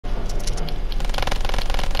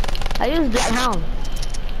I use bloodhound.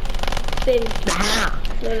 Same. Dah.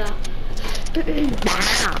 No lah. Dah.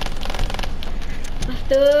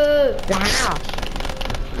 Faster. Dah.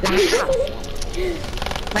 Dah.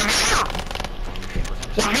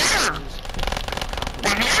 Dah.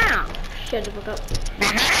 Dah. Shut the fuck up. Dah.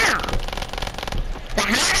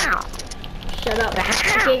 Dah. Shut up.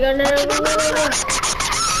 Okay, go. Yes.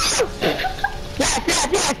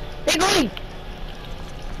 They're going.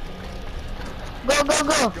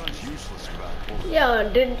 Go. Yeah,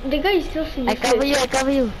 the guy is so useless. I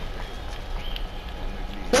cover you.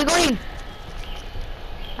 We're going.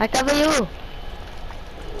 I cover you.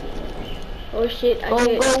 Oh shit, I Go.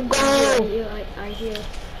 I hear.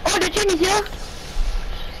 Oh, the train is here.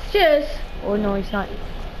 Serious? Oh no, it's not.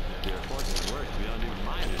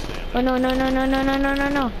 Oh no.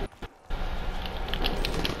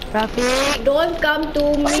 Rafiq. Don't come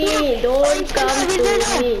to me. Don't come to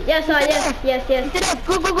me. Yes.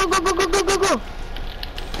 Go.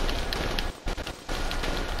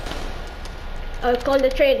 I'll call the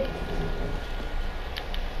train.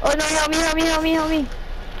 Oh no, help me.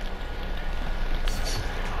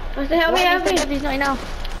 Faster, help me. It's not enough.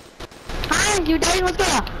 Huh? You dying also?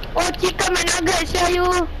 Oh, chicken my nuggets, yeah, you.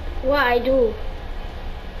 What I do?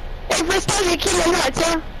 Hey, first time we kill a lot,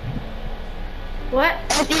 sir. What?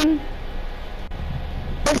 As in,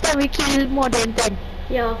 first time we kill more than 10.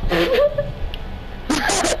 Yeah.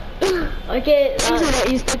 Okay. So that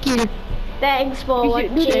insta kill. Thanks for We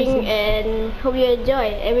should do watching this. and hope you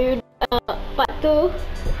enjoy. And we will do part 2.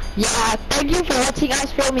 Yeah, thank you for watching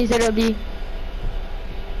us fail miserably.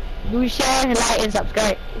 Do share, like and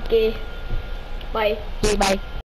subscribe. Okay. Bye. Okay, bye.